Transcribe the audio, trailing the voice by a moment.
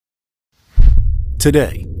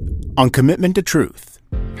Today, on Commitment to Truth.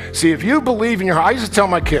 See, if you believe in your heart, I used to tell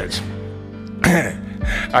my kids, that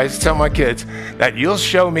you'll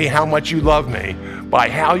show me how much you love me by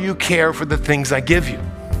how you care for the things I give you.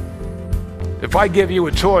 If I give you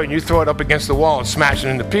a toy and you throw it up against the wall and smash it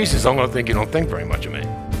into pieces, I'm going to think you don't think very much of me.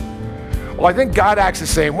 Well, I think God acts the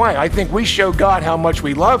same way. I think we show God how much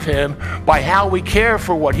we love him by how we care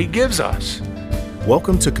for what he gives us.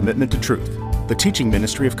 Welcome to Commitment to Truth, the teaching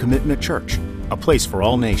ministry of Commitment Church, a place for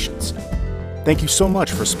all nations. Thank you so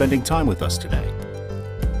much for spending time with us today.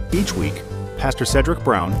 Each week, Pastor Cedric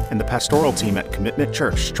Brown and the pastoral team at Commitment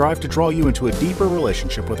Church strive to draw you into a deeper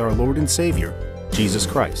relationship with our Lord and Savior, Jesus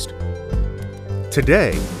Christ.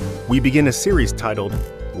 Today, we begin a series titled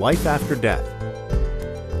Life After Death.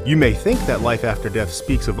 You may think that life after death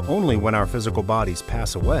speaks of only when our physical bodies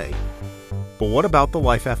pass away, but what about the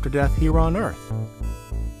life after death here on earth?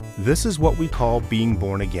 This is what we call being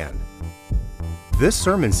born again. This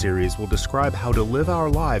sermon series will describe how to live our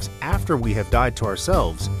lives after we have died to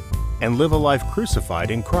ourselves and live a life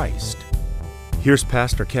crucified in Christ. Here's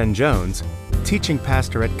Pastor Ken Jones, teaching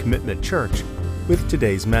pastor at Commitment Church, with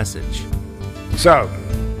today's message. So,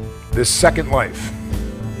 this second life.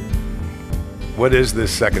 What is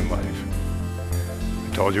this second life?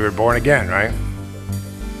 I told you we're born again, right?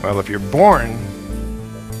 Well, if you're born,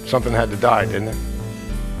 something had to die, didn't it?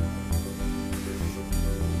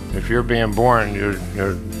 If you're being born,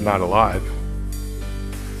 you're not alive,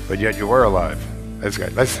 but yet you were alive.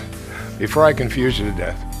 Before I confuse you to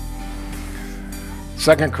death.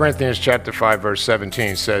 2 Corinthians chapter 5, verse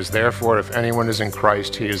 17 says, "Therefore, if anyone is in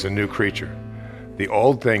Christ, he is a new creature. The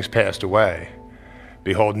old things passed away.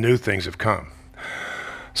 Behold, new things have come."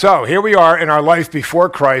 So here we are in our life before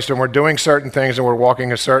Christ, and we're doing certain things and we're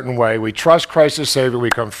walking a certain way. We trust Christ as Savior. We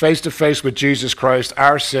come face to face with Jesus Christ,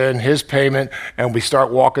 our sin, his payment, and we start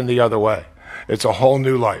walking the other way. It's a whole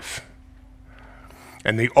new life.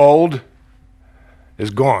 And the old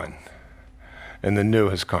is gone, and the new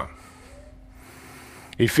has come.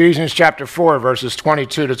 Ephesians chapter 4, verses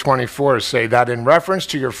 22 to 24 say that in reference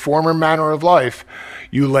to your former manner of life,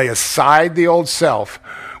 you lay aside the old self,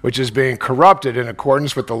 which is being corrupted in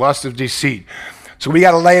accordance with the lust of deceit. So we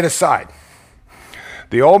got to lay it aside.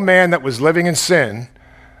 The old man that was living in sin,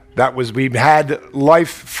 we had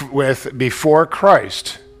life with before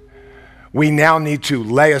Christ, we now need to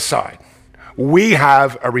lay aside. We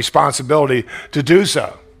have a responsibility to do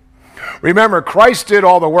so. Remember, Christ did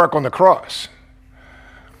all the work on the cross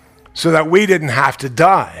so that we didn't have to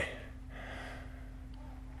die.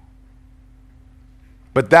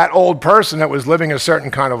 But that old person that was living a certain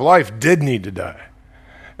kind of life did need to die.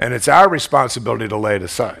 And it's our responsibility to lay it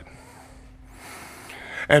aside.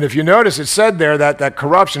 And if you notice, it said there that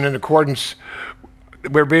corruption in accordance,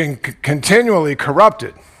 we're being continually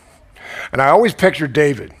corrupted. And I always picture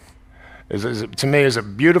David, to me, is a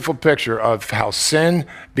beautiful picture of how sin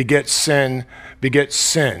begets sin begets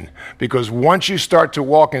sin. Because once you start to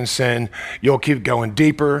walk in sin, you'll keep going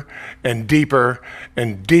deeper and deeper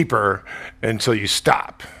and deeper until you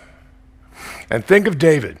stop. And think of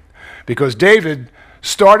David, because David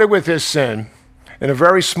started with his sin in a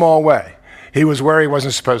very small way. He was where he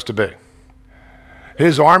wasn't supposed to be.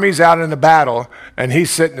 His army's out in the battle, and he's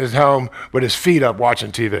sitting at home with his feet up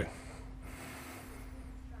watching TV.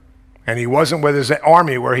 And he wasn't with his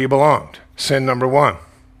army where he belonged. Sin number one.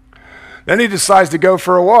 Then he decides to go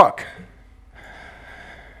for a walk.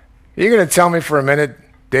 You're going to tell me for a minute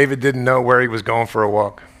David didn't know where he was going for a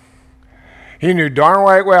walk? He knew darn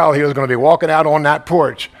right well he was going to be walking out on that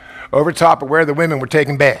porch over top of where the women were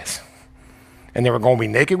taking baths. And there were going to be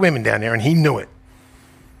naked women down there, and he knew it.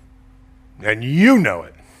 And you know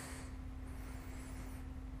it.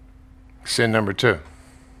 Sin number two.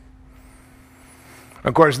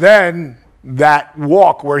 Of course, then that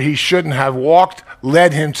walk where he shouldn't have walked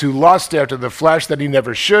led him to lust after the flesh that he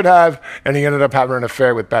never should have, and he ended up having an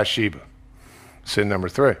affair with Bathsheba. Sin number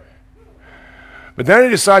three. But then he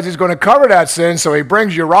decides he's going to cover that sin, so he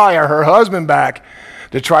brings Uriah, her husband, back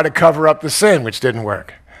to try to cover up the sin, which didn't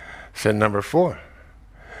work. Sin number four.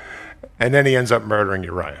 And then he ends up murdering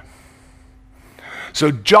Uriah. So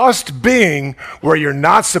just being where you're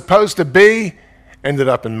not supposed to be ended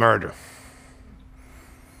up in murder.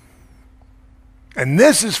 And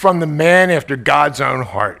this is from the man after God's own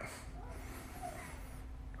heart.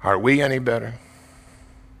 Are we any better?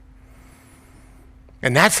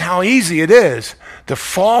 And that's how easy it is to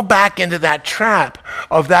fall back into that trap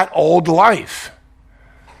of that old life.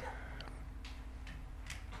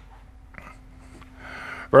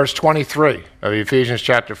 Verse 23 of Ephesians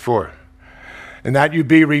chapter 4. And that you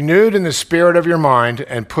be renewed in the spirit of your mind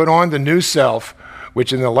and put on the new self,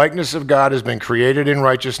 which in the likeness of God has been created in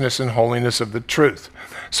righteousness and holiness of the truth.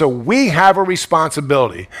 So we have a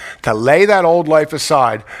responsibility to lay that old life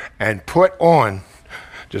aside and put on,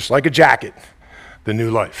 just like a jacket, the new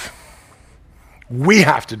life. We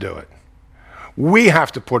have to do it. We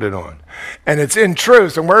have to put it on. And it's in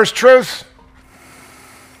truth. And where's truth?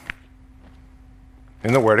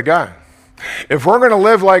 In the Word of God. If we're going to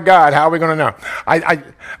live like God, how are we going to know? I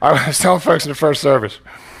was telling folks in the first service,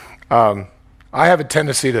 I have a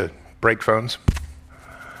tendency to break phones.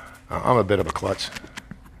 I'm a bit of a klutz.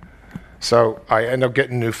 So I end up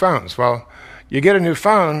getting new phones. Well, you get a new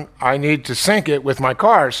phone, I need to sync it with my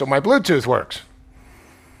car so my Bluetooth works.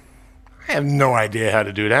 I have no idea how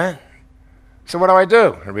to do that. So what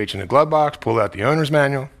do? I reach in the glove box, pull out the owner's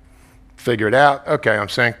manual, figure it out. Okay, I'm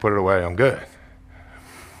synced, put it away, I'm good.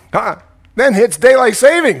 Then hits daylight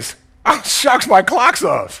savings. Oh, shucks, my clock's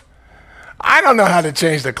off. I don't know how to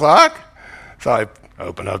change the clock. So I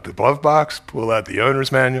open up the glove box, pull out the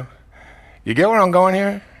owner's manual. You get where I'm going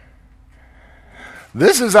here?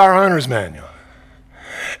 This is our owner's manual.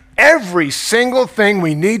 Every single thing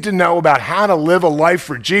we need to know about how to live a life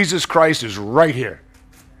for Jesus Christ is right here.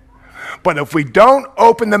 But if we don't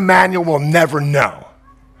open the manual, we'll never know.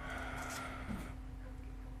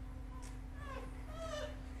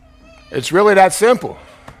 It's really that simple.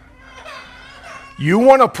 You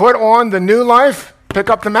want to put on the new life? Pick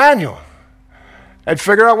up the manual and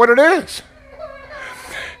figure out what it is.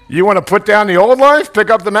 You want to put down the old life? Pick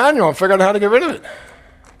up the manual and figure out how to get rid of it.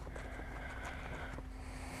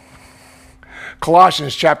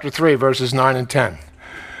 Colossians chapter 3, verses 9 and 10.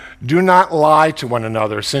 Do not lie to one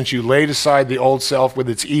another, since you laid aside the old self with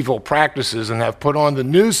its evil practices and have put on the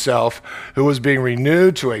new self, who is being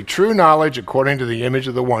renewed to a true knowledge according to the image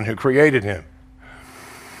of the one who created him.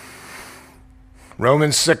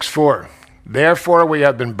 Romans 6:4. Therefore we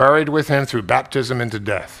have been buried with him through baptism into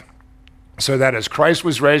death, so that as Christ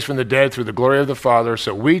was raised from the dead through the glory of the Father,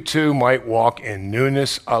 so we too might walk in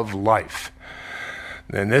newness of life.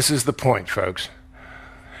 And this is the point, folks.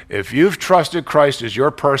 If you've trusted Christ as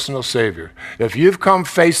your personal Savior, if you've come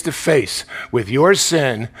face to face with your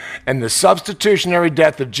sin and the substitutionary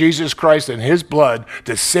death of Jesus Christ and his blood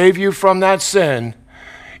to save you from that sin,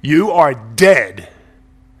 you are dead.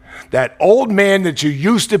 That old man that you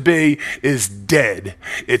used to be is dead.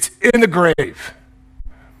 It's in the grave.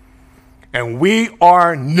 And we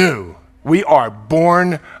are new. We are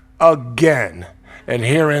born again. And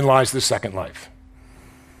herein lies the second life.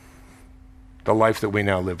 The life that we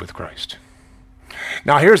now live with Christ.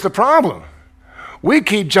 Now here's the problem. We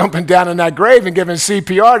keep jumping down in that grave and giving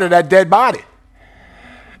CPR to that dead body.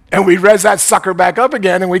 And we res that sucker back up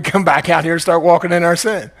again and we come back out here and start walking in our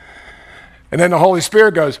sin. And then the Holy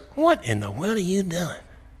Spirit goes, what in the world are you doing?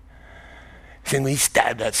 Then we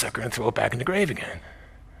stab that sucker and throw it back in the grave again.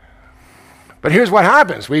 But here's what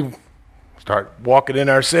happens. We start walking in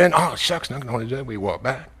our sin. Oh, shucks, nothing to do. We walk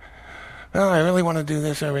back. Oh, I really want to do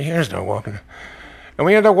this over here. Start walking. And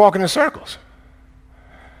we end up walking in circles.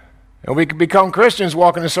 And we can become Christians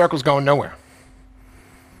walking in circles going nowhere.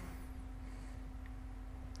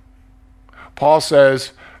 Paul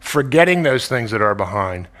says, forgetting those things that are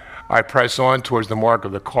behind, I press on towards the mark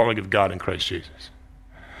of the calling of God in Christ Jesus.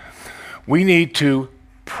 We need to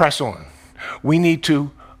press on. We need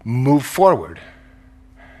to move forward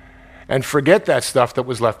and forget that stuff that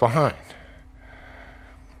was left behind.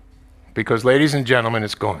 Because, ladies and gentlemen,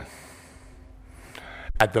 it's gone.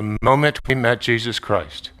 At the moment we met Jesus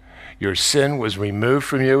Christ, your sin was removed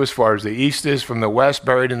from you as far as the east is from the west,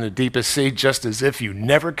 buried in the deepest sea, just as if you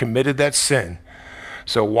never committed that sin.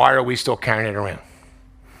 So why are we still carrying it around?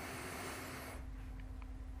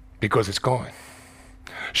 Because it's gone.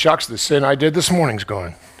 Shucks, the sin I did this morning's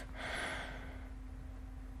gone.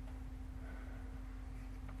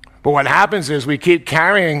 But what happens is we keep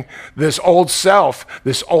carrying this old self,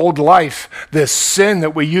 this old life, this sin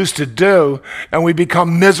that we used to do, and we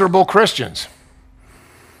become miserable Christians.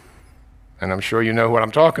 And I'm sure you know what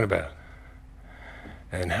I'm talking about.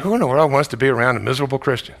 And who in the world wants to be around a miserable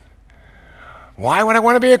Christian? Why would I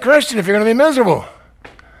want to be a Christian if you're going to be miserable?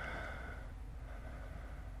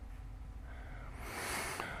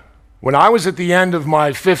 When I was at the end of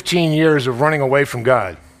my 15 years of running away from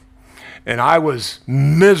God, and I was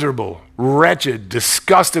miserable, wretched,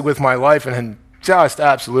 disgusted with my life, and just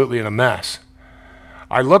absolutely in a mess,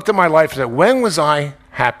 I looked at my life and said, when was I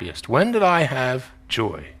happiest? When did I have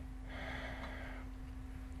joy?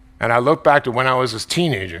 And I looked back to when I was a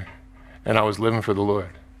teenager and I was living for the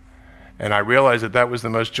Lord. And I realized that that was the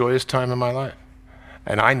most joyous time in my life.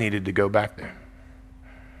 And I needed to go back there.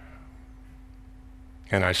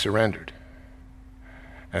 And I surrendered.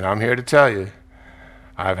 And I'm here to tell you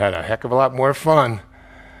I've had a heck of a lot more fun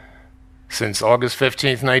since August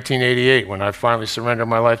 15th, 1988, when I finally surrendered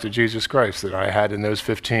my life to Jesus Christ, than I had in those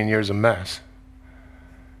 15 years of mess.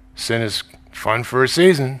 Sin is fun for a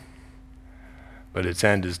season, but its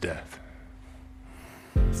end is death.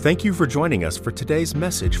 Thank you for joining us for today's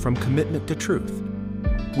message from Commitment to Truth.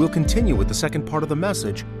 We'll continue with the second part of the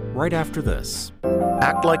message right after this.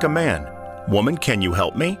 Act like a man. Woman, can you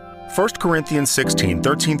help me? 1 Corinthians 16,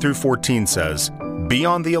 13 through 14 says, "Be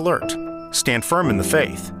on the alert. Stand firm in the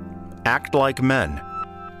faith. Act like men.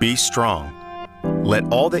 Be strong. Let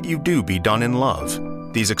all that you do be done in love."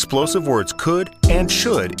 These explosive words could and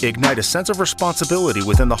should ignite a sense of responsibility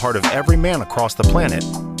within the heart of every man across the planet,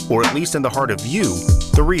 or at least in the heart of you,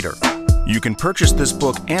 the reader. You can purchase this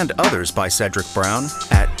book and others by Cedric Brown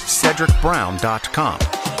at cedricbrown.com.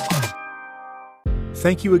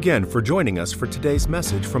 Thank you again for joining us for today's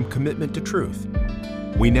message from Commitment to Truth.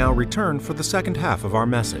 We now return for the second half of our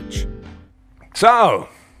message. So,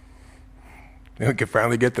 we can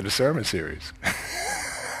finally get to the sermon series.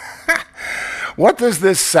 What does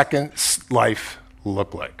this second life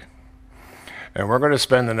look like? And we're going to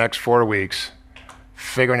spend the next 4 weeks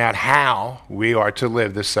figuring out how we are to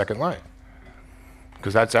live this second life.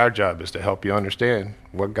 Because that's our job, is to help you understand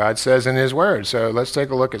what God says in His Word. So let's take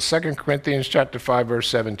a look at 2 Corinthians chapter 5, verse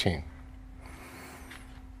 17.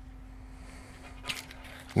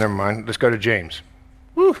 Never mind, let's go to James.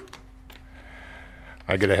 Woo!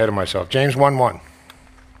 I get ahead of myself. James 1:1.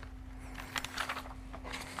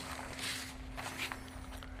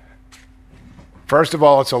 First of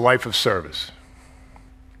all, it's a life of service.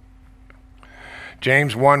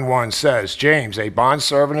 James 1:1 says, "James, a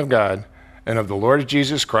bondservant of God and of the Lord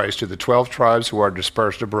Jesus Christ, to the 12 tribes who are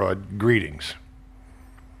dispersed abroad, greetings."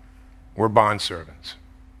 We're bondservants.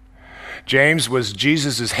 James was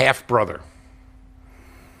Jesus' half-brother,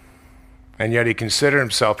 and yet he considered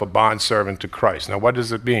himself a bondservant to Christ. Now, what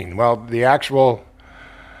does it mean? Well, the actual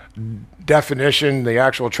definition, the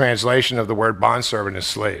actual translation of the word bondservant is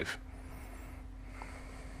slave.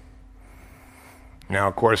 Now,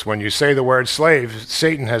 of course, when you say the word slave,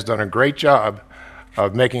 Satan has done a great job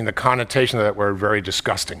of making the connotation of that word very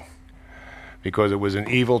disgusting, because it was an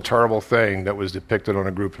evil, terrible thing that was depicted on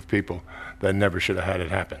a group of people that never should have had it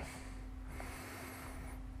happen.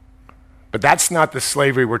 But that's not the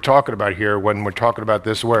slavery we're talking about here when we're talking about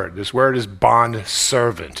this word. This word is bond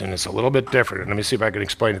servant, and it's a little bit different. And let me see if I can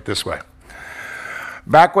explain it this way.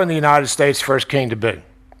 Back when the United States first came to be,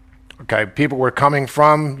 okay, people were coming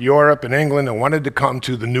from Europe and England and wanted to come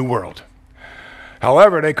to the New World.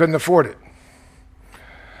 However, they couldn't afford it.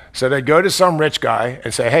 So they'd go to some rich guy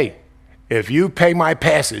and say, "Hey, if you pay my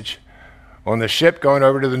passage on the ship going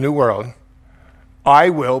over to the New World, I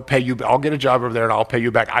will pay you. I'll get a job over there and I'll pay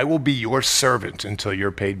you back. I will be your servant until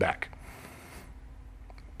you're paid back."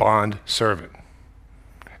 Bond servant.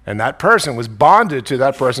 And that person was bonded to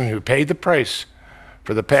that person who paid the price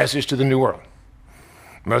for the passage to the New World,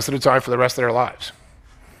 most of the time for the rest of their lives.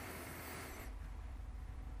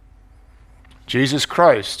 Jesus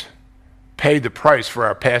Christ paid the price for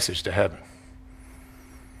our passage to heaven,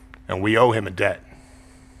 and we owe him a debt.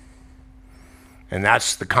 And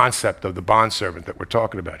that's the concept of the bondservant that we're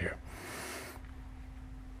talking about here.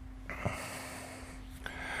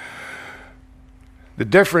 The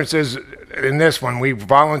difference is, in this one, we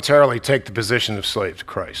voluntarily take the position of slave to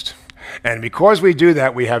Christ. And because we do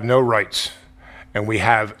that, we have no rights, and we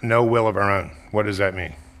have no will of our own. What does that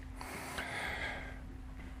mean?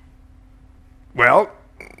 Well,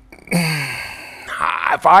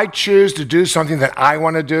 if I choose to do something that I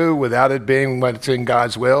want to do without it being what's in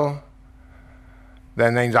God's will,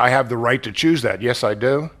 then I have the right to choose that. Yes, I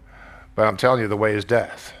do. But I'm telling you, the way is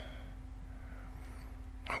death.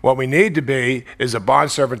 What we need to be is a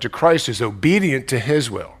bondservant to Christ who's obedient to his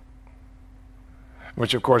will,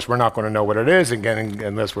 which, of course, we're not going to know what it is again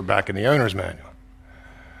unless we're back in the owner's manual.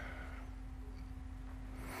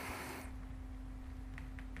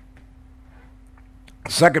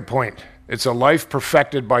 Second point, it's a life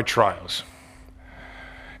perfected by trials.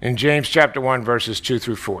 In James chapter 1, verses 2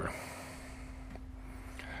 through 4.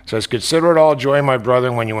 It says, "Consider it all joy, my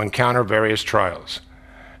brethren, when you encounter various trials,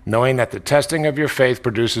 knowing that the testing of your faith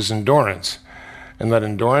produces endurance, and let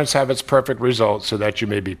endurance have its perfect result, so that you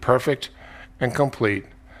may be perfect and complete,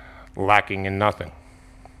 lacking in nothing."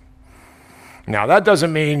 Now, that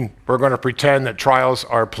doesn't mean we're going to pretend that trials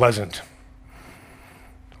are pleasant,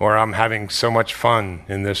 or I'm having so much fun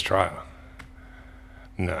in this trial.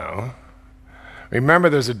 No. Remember,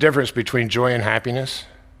 there's a difference between joy and happiness.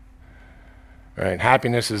 Right?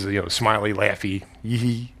 Happiness is, smiley, laughy,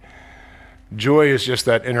 yee. Joy is just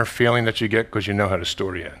that inner feeling that you get because you know how the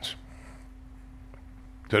story ends.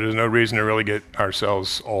 So there's no reason to really get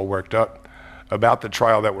ourselves all worked up about the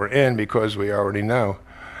trial that we're in, because we already know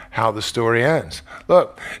how the story ends.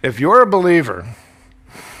 Look, if you're a believer,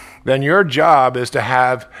 then your job is to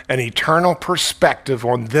have an eternal perspective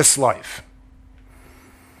on this life.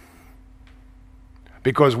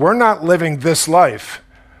 Because we're not living this life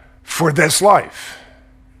for this life.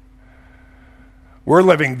 We're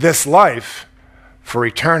living this life for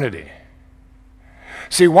eternity.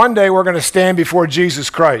 See, one day we're going to stand before Jesus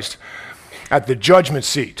Christ at the judgment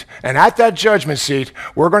seat. And at that judgment seat,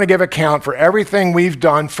 we're going to give account for everything we've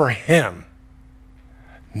done for him.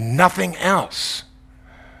 Nothing else.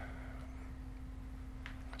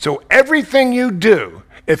 So everything you do,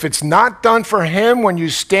 if it's not done for him when you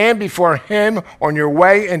stand before him on your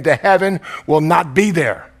way into heaven, will not be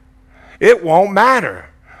there. It won't matter.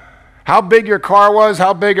 How big your car was,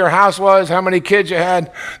 how big your house was, how many kids you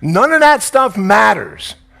had, none of that stuff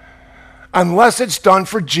matters unless it's done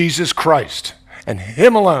for Jesus Christ and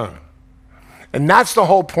him alone. And that's the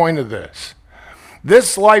whole point of this.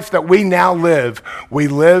 This life that we now live, we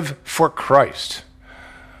live for Christ,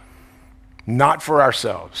 not for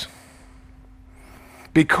ourselves.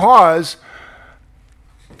 Because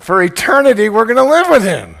for eternity, we're going to live with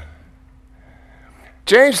him.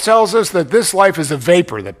 James tells us that this life is a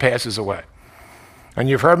vapor that passes away. And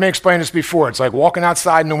you've heard me explain this before. It's like walking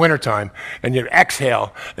outside in the wintertime, and you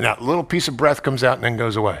exhale, and that little piece of breath comes out and then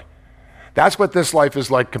goes away. That's what this life is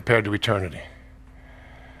like compared to eternity.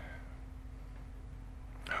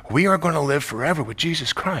 We are going to live forever with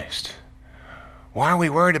Jesus Christ. Why are we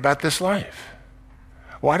worried about this life?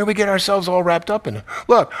 Why do we get ourselves all wrapped up in it?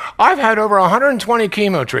 Look, I've had over 120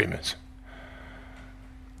 chemo treatments.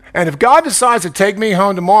 And if God decides to take me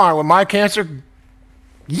home tomorrow with my cancer,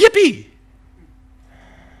 yippee!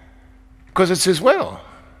 Because it's his will.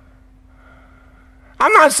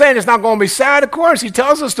 I'm not saying it's not going to be sad, of course. He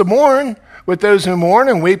tells us to mourn with those who mourn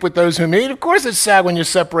and weep with those who meet. Of course it's sad when you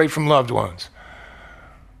separate from loved ones.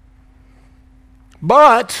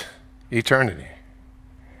 But eternity.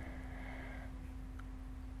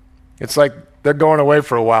 It's like they're going away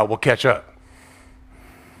for a while. We'll catch up.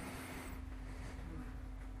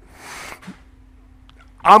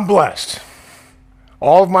 I'm blessed.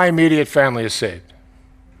 All of my immediate family is saved.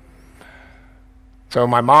 So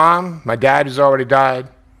my mom, my dad who's already died,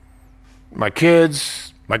 my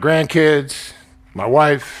kids, my grandkids, my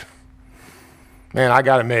wife, man, I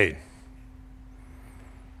got it made.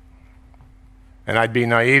 And I'd be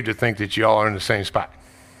naive to think that you all are in the same spot.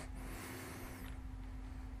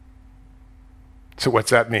 So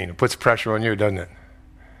what's that mean? It puts pressure on you, doesn't it?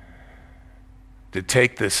 To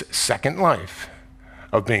take this second life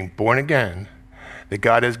of being born again that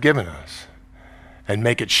God has given us and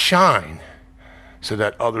make it shine so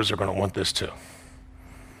that others are going to want this too.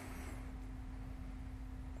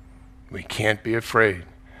 We can't be afraid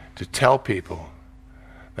to tell people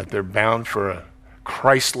that they're bound for a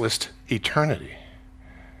Christless eternity.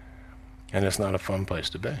 And it's not a fun place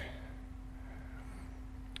to be.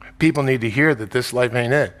 People need to hear that this life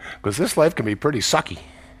ain't it, because this life can be pretty sucky.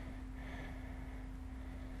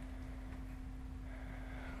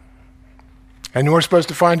 And we're supposed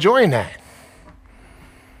to find joy in that.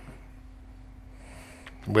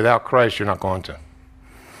 Without Christ, you're not going to.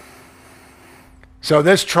 So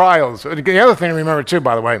this trials, the other thing to remember too,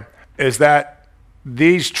 by the way, is that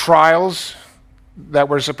these trials that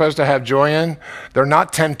we're supposed to have joy in, they're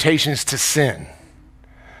not temptations to sin.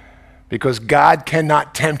 Because God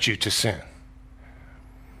cannot tempt you to sin.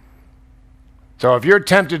 So if you're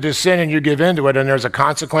tempted to sin and you give in to it and there's a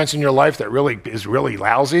consequence in your life that really is really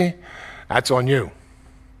lousy, that's on you.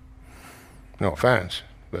 No offense,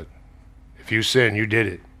 but if you sin, you did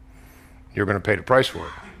it. You're going to pay the price for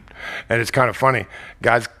it. And it's kind of funny.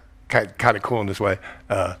 God's kind of cool in this way.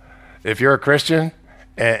 If you're a Christian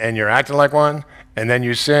and you're acting like one, and then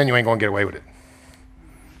you sin, you ain't going to get away with it.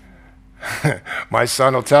 My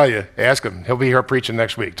son will tell you, ask him. He'll be here preaching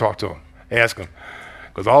next week. Talk to him. Ask him.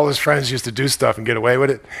 Because all his friends used to do stuff and get away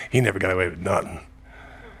with it. He never got away with nothing.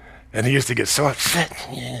 And he used to get so upset.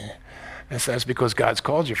 Yeah. That's because God's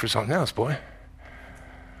called you for something else, boy.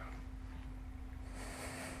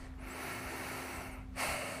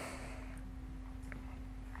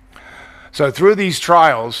 So through these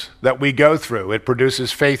trials that we go through, it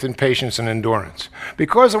produces faith and patience and endurance.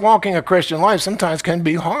 Because walking a Christian life sometimes can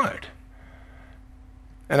be hard.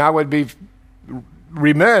 And I would be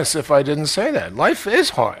remiss if I didn't say that. Life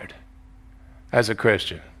is hard as a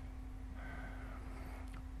Christian.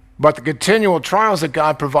 But the continual trials that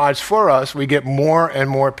God provides for us, we get more and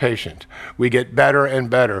more patient. We get better and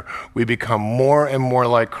better. We become more and more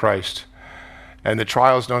like Christ. And the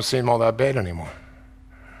trials don't seem all that bad anymore.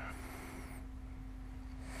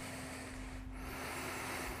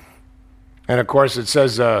 And of course, it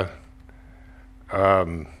says that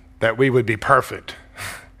we would be perfect.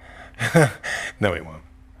 No, we won't.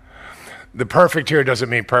 The perfect here doesn't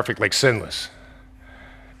mean perfect like sinless.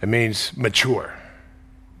 It means mature.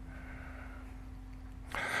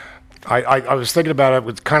 I was thinking about it,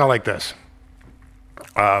 it's kind of like this.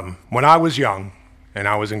 When I was young and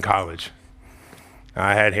I was in college,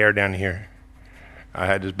 I had hair down here. I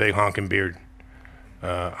had this big honking beard.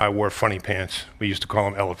 I wore funny pants. We used to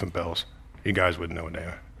call them elephant bells. You guys wouldn't know what they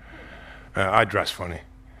are. I dressed funny.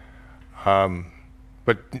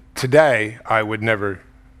 But today, I would never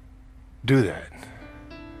do that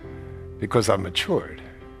because I've matured.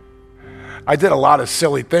 I did a lot of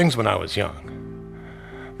silly things when I was young,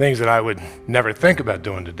 things that I would never think about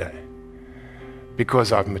doing today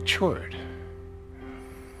because I've matured.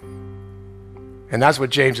 And that's what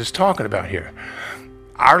James is talking about here.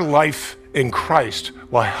 Our life in Christ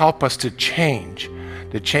will help us to change.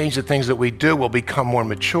 To change the things that we do, we'll become more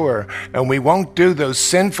mature, and we won't do those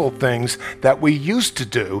sinful things that we used to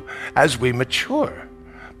do as we mature,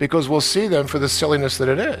 because we'll see them for the silliness that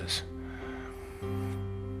it is.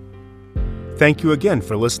 Thank you again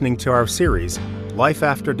for listening to our series, Life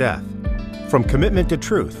After Death, from Commitment to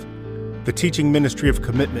Truth, the teaching ministry of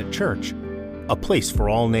Commitment Church, a place for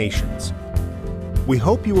all nations. We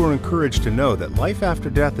hope you were encouraged to know that life after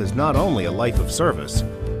death is not only a life of service,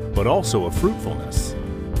 but also of fruitfulness.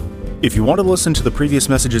 If you want to listen to the previous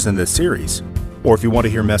messages in this series, or if you want to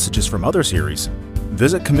hear messages from other series,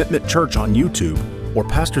 visit Commitment Church on YouTube or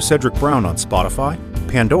Pastor Cedric Brown on Spotify,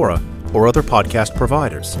 Pandora, or other podcast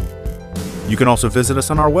providers. You can also visit us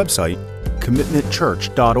on our website,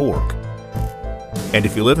 commitmentchurch.org. And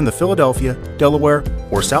if you live in the Philadelphia, Delaware,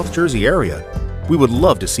 or South Jersey area, we would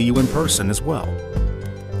love to see you in person as well.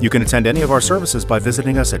 You can attend any of our services by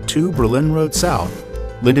visiting us at 2 Berlin Road South,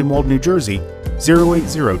 Lindenwold, New Jersey,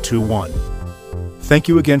 08021. Thank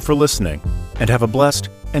you again for listening, and have a blessed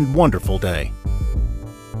and wonderful day.